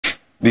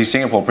The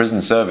Singapore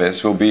Prison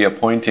Service will be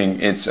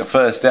appointing its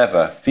first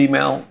ever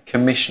female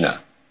commissioner.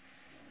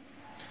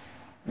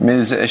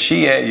 Ms.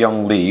 Shie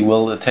Yong Lee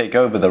will take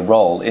over the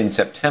role in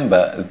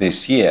September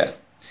this year,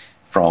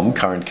 from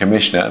current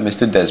Commissioner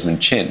Mr. Desmond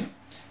Chin.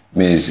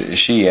 Ms.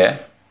 Shie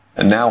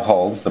now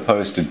holds the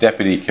post of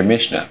Deputy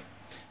Commissioner.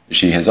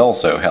 She has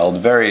also held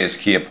various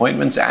key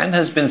appointments and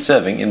has been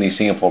serving in the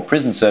Singapore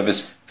Prison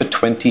Service for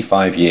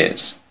 25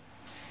 years.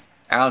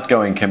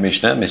 Outgoing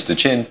Commissioner Mr.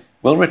 Chin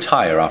will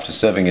retire after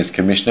serving as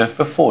Commissioner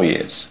for 4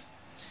 years.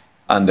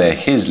 Under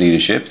his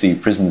leadership, the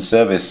Prison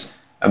Service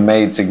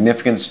made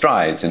significant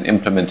strides and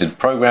implemented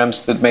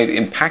programs that made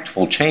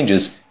impactful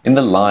changes in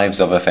the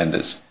lives of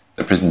offenders.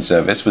 The Prison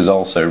Service was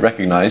also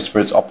recognized for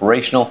its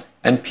operational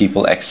and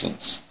people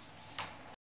excellence.